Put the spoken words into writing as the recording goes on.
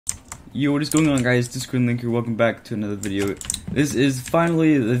Yo, what is going on, guys? Discord link here. Welcome back to another video. This is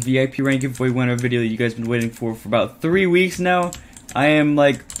finally the VIP rank giveaway winner video you guys been waiting for about 3 weeks now. I am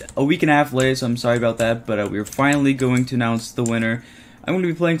like a week and a half late, so I'm sorry about that, but we're finally going to announce the winner. I'm going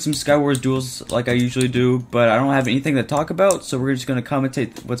to be playing some Skywars duels like I usually do, but I don't have anything to talk about, so we're just going to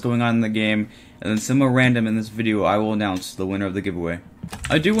commentate what's going on in the game, and then somewhere random in this video I will announce the winner of the giveaway.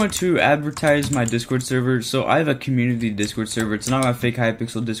 I do want to advertise my Discord server. So I have a community Discord server. It's not my fake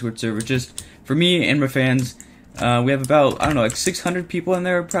Hypixel Discord server, just for me and my fans. We have about, I don't know, like 600 people in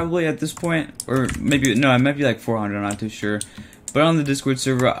there probably at this point, or maybe, no, it might be like 400, I'm not too sure. But on the Discord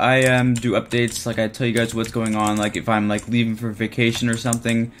server, I do updates, like I tell you guys what's going on, like if I'm like leaving for vacation or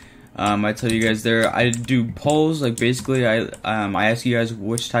something. I tell you guys there. I do polls, like basically I ask you guys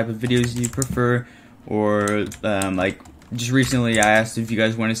which type of videos you prefer, or like just recently I asked if you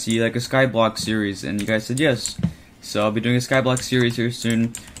guys want to see like a Skyblock series, and you guys said yes. So I'll be doing a Skyblock series here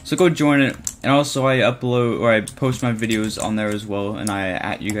soon. So go join it, and also I upload or I post my videos on there as well, and I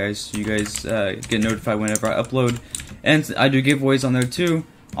at you guys, so you guys get notified whenever I upload. And I do giveaways on there too.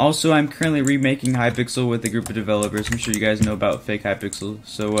 Also, I'm currently remaking Hypixel with a group of developers. I'm sure you guys know about fake Hypixel,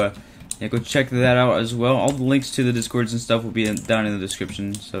 so yeah, go check that out as well. All the links to the Discords and stuff will be down in the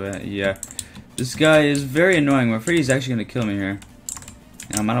description. So yeah, this guy is very annoying. I'm afraid he's actually gonna kill me here.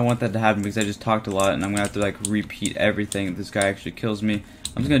 I don't want that to happen because I just talked a lot, and I'm gonna have to like repeat everything if this guy actually kills me.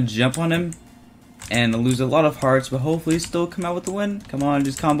 I'm just gonna jump on him and lose a lot of hearts, but hopefully still come out with the win. Come on,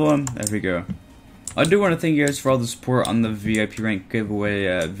 just combo him. There we go. I do want to thank you guys for all the support on the VIP rank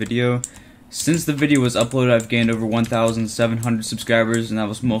giveaway video. Since the video was uploaded, I've gained over 1,700 subscribers, and that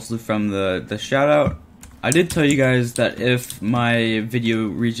was mostly from the shout out. I did tell you guys that if my video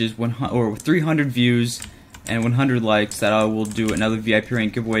reaches 300 views and 100 likes, that I will do another VIP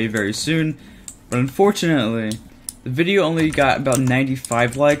rank giveaway very soon. But unfortunately, the video only got about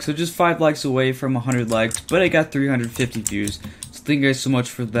 95 likes, so just 5 likes away from 100 likes, but I got 350 views. So thank you guys so much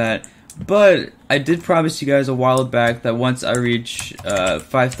for that. But I did promise you guys a while back that once I reach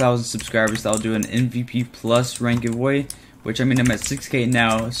 5,000 subscribers, that I'll do an MVP plus rank giveaway. Which, I mean, I'm at 6K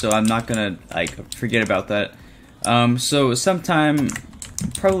now, so I'm not gonna like forget about that. So sometime,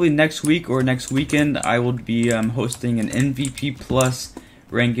 probably next week or next weekend, I will be hosting an MVP plus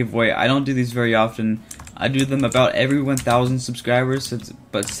rank giveaway. I don't do these very often. I do them about every 1,000 subscribers.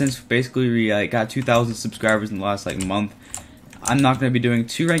 But since basically we got 2,000 subscribers in the last like month, I'm not going to be doing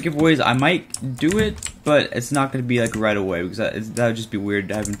 2 rank giveaways. I might do it, but it's not going to be like right away, because that would just be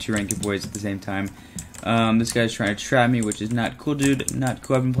weird having 2 rank giveaways at the same time. This guy's trying to trap me, which is not cool, dude. Not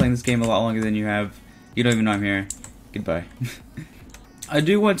cool. I've been playing this game a lot longer than you have. You don't even know I'm here. Goodbye. I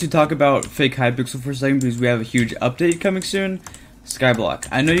do want to talk about fake Hypixel for a second, because we have a huge update coming soon. Skyblock.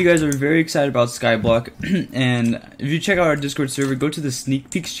 I know you guys are very excited about Skyblock, and if you check out our Discord server, go to the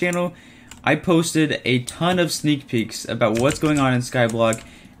Sneak Peeks channel. I posted a ton of sneak peeks about what's going on in Skyblock,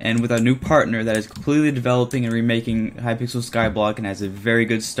 and with our new partner that is completely developing and remaking Hypixel Skyblock and has a very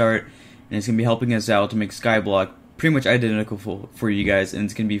good start, and it's going to be helping us out to make Skyblock pretty much identical for you guys, and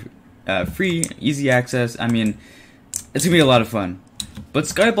it's going to be free, easy access. I mean, it's going to be a lot of fun. But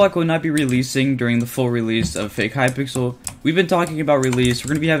Skyblock will not be releasing during the full release of fake Hypixel. We've been talking about release. We're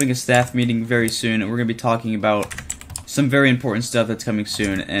going to be having a staff meeting very soon, and we're going to be talking about some very important stuff that's coming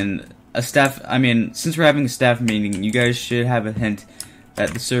soon, and since we're having a staff meeting, you guys should have a hint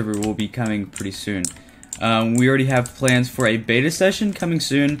that the server will be coming pretty soon. We already have plans for a beta session coming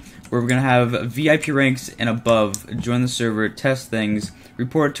soon, where we're going to have VIP ranks and above join the server, test things,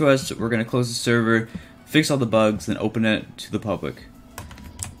 report to us. We're going to close the server, fix all the bugs, and open it to the public.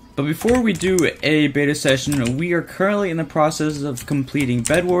 But before we do a beta session, we are currently in the process of completing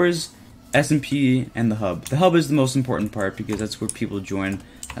Bed Wars, SMP, and the hub. The hub is the most important part, because that's where people join.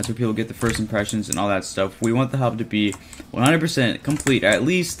 That's where people get the first impressions and all that stuff. We want the hub to be 100% complete, or at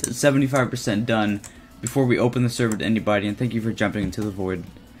least 75% done, before we open the server to anybody, and thank you for jumping into the void.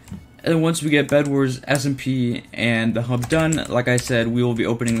 And once we get Bed Wars, SMP, and the hub done, like I said, we will be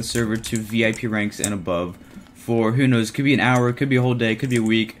opening the server to VIP ranks and above for, who knows, could be an hour, could be a whole day, could be a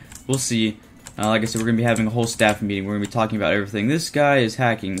week, we'll see. Like I said, we're going to be having a whole staff meeting, we're going to be talking about everything. This guy is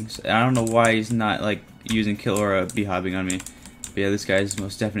hacking, and I don't know why he's not like using kill or b-hobbing on me. But yeah, this guy is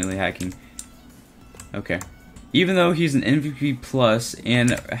most definitely hacking. Okay. Even though he's an MVP plus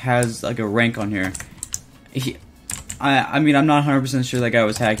and has like a rank on here, I mean, I'm not 100% sure that guy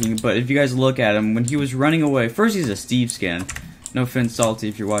was hacking, but if you guys look at him, when he was running away, first he's a Steve skin. No offense, Salty,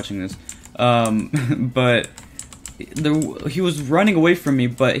 if you're watching this. But he was running away from me,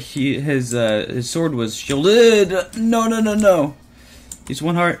 but his sword was shielded. No. He's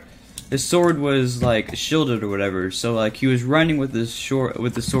 1 heart. his sword was like shielded or whatever. So like he was running with the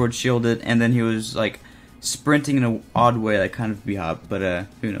sword shielded, and then he was like sprinting in an odd way, like kind of bebop. But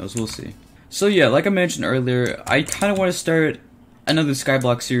who knows? We'll see. So yeah, like I mentioned earlier, I kind of want to start another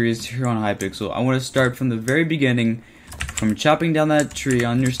Skyblock series here on Hypixel. I want to start from the very beginning, from chopping down that tree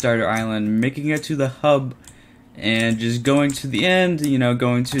on your starter island, making it to the hub, and just going to the end, you know,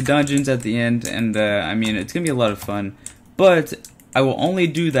 going to dungeons at the end, and I mean, it's gonna be a lot of fun, but I will only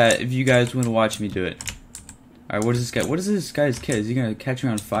do that if you guys want to watch me do it. Alright, what is this guy's kit? Is he gonna catch me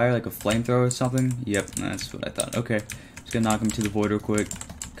on fire like a flamethrower or something? Yep, that's what I thought. Okay, just gonna knock him to the void real quick.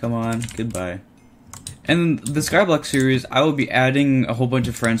 Come on, goodbye. And the Skyblock series, I will be adding a whole bunch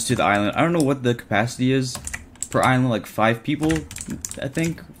of friends to the island. I don't know what the capacity is per island, like 5 people, I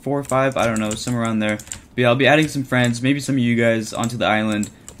think, 4 or 5, I don't know, somewhere around there. But yeah, I'll be adding some friends, maybe some of you guys, onto the island.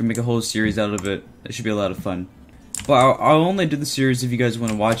 We'll make a whole series out of it. It should be a lot of fun. But I'll only do the series if you guys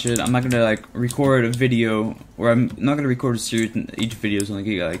want to watch it. I'm not gonna like record a video, or I'm not gonna record a series and each video is only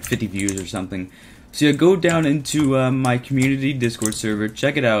gonna get like 50 views or something. So yeah, go down into my community Discord server,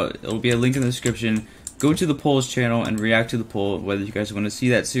 check it out. It'll be a link in the description. Go to the polls channel and react to the poll whether you guys want to see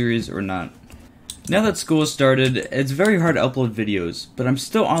that series or not. Now that school has started, it's very hard to upload videos, but I'm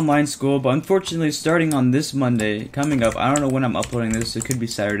still online school, but unfortunately starting on this Monday, coming up, I don't know when I'm uploading this, it could be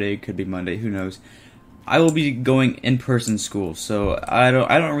Saturday, it could be Monday, who knows. I will be going in-person school, so I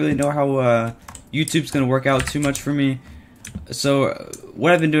don't really know how YouTube's gonna work out too much for me. So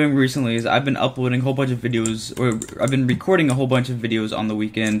what I've been doing recently is I've been uploading a whole bunch of videos, or I've been recording a whole bunch of videos on the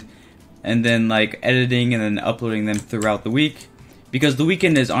weekend, and then like editing and then uploading them throughout the week, because the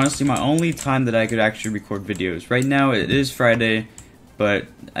weekend is honestly my only time that I could actually record videos. Right now it is Friday, but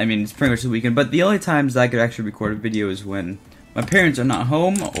I mean it's pretty much the weekend, but the only times that I could actually record a video is when my parents are not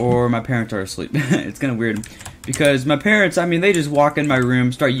home or my parents are asleep. It's kind of weird, because my parents, I mean, they just walk in my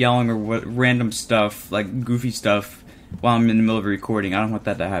room, start yelling or random stuff, like goofy stuff, while I'm in the middle of a recording. I don't want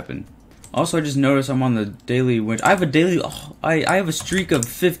that to happen. Also, I just noticed I'm on the daily winch. I have a daily, I have a streak of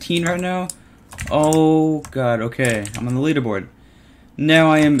 15 right now. Oh god, okay, I'm on the leaderboard. Now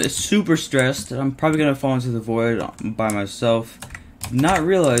I am super stressed. I'm probably gonna fall into the void by myself. Not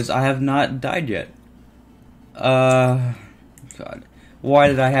realize I have not died yet. God. Why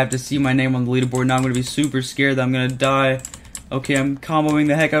did I have to see my name on the leaderboard? Now I'm gonna be super scared that I'm gonna die. Okay, I'm comboing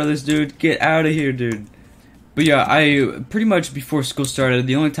the heck out of this dude. Get out of here, dude. But yeah, I pretty much before school started,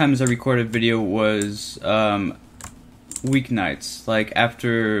 the only times I recorded video was weeknights, like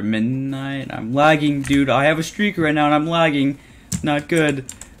after midnight. I'm lagging, dude. I have a streak right now and I'm lagging. Not good.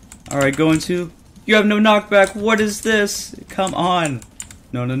 Alright, going to. You have no knockback. What is this? Come on.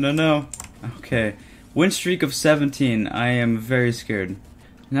 No, no, no, no. Okay. Win streak of 17. I am very scared.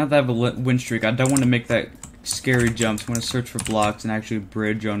 Now that I have a win streak, I don't want to make that scary jumps. I want to search for blocks and actually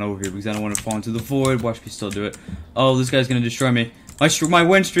bridge on over here because I don't want to fall into the void. Watch me still do it. Oh, this guy's gonna destroy me. My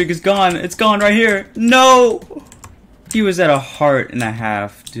win streak is gone. It's gone right here. No! He was at a heart and a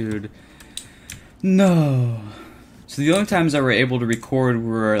half, dude. No. So the only times I were able to record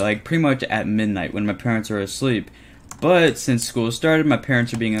were like pretty much at midnight when my parents are asleep. But since school started, my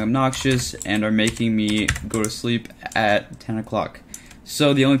parents are being obnoxious and are making me go to sleep at 10 o'clock.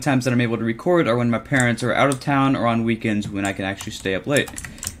 So the only times that I'm able to record are when my parents are out of town or on weekends when I can actually stay up late.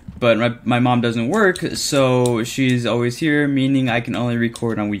 But my mom doesn't work, so she's always here, meaning I can only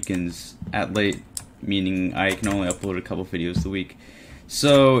record on weekends at late, meaning I can only upload a couple videos a week.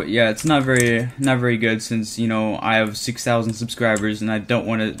 So yeah, it's not very good since, you know, I have 6,000 subscribers and I don't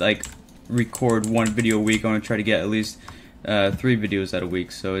want to like record one video a week. I want to try to get at least 3 videos out a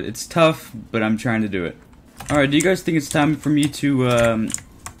week. So it's tough, but I'm trying to do it. Alright, do you guys think it's time for me to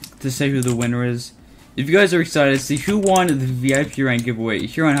say who the winner is? If you guys are excited to see who won the VIP rank giveaway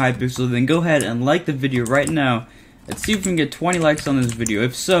here on Hypixel, then go ahead and like the video right now. Let's see if we can get 20 likes on this video.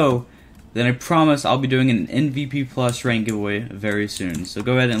 If so, then I promise I'll be doing an MVP Plus rank giveaway very soon. So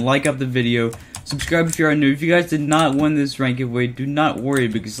go ahead and like up the video. Subscribe if you are new. If you guys did not win this rank giveaway, do not worry,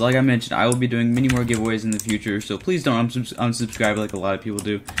 because like I mentioned, I will be doing many more giveaways in the future. So please don't unsubscribe like a lot of people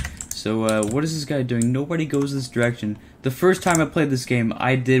do. So what is this guy doing? Nobody goes this direction. The first time I played this game,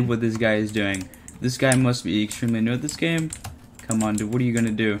 I did what this guy is doing. This guy must be extremely new at this game. Come on, dude, what are you gonna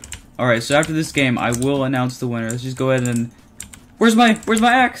do? Alright, so after this game, I will announce the winner. Let's just go ahead and... Where's my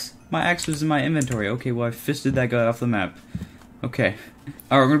axe? My axe was in my inventory. Okay, well, I fisted that guy off the map. Okay.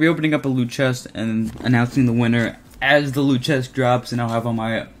 Alright, we're gonna be opening up a loot chest and announcing the winner as the loot chest drops, and I'll have all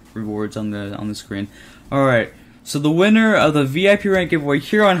my rewards on the screen. Alright, so the winner of the VIP rank giveaway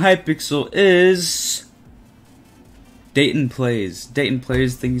here on Hypixel is... Dayton Plays. Dayton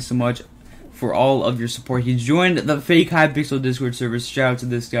Plays, thank you so much for all of your support. He joined the fake Hypixel Discord server. Shout out to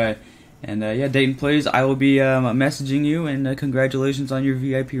this guy. And yeah, Dayton Plays, I will be messaging you, and congratulations on your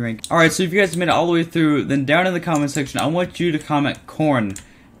VIP rank. Alright, so if you guys made it all the way through, then down in the comment section, I want you to comment corn.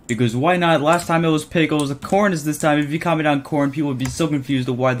 Because why not? Last time it was pickles, corn is this time. If you comment on corn, people would be so confused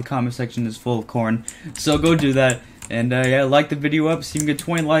of why the comment section is full of corn. So go do that. And yeah, like the video up, see if you can get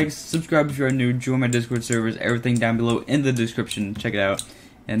 20 likes, subscribe if you're new, join my Discord servers, everything down below in the description, check it out.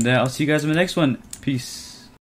 And I'll see you guys in the next one. Peace.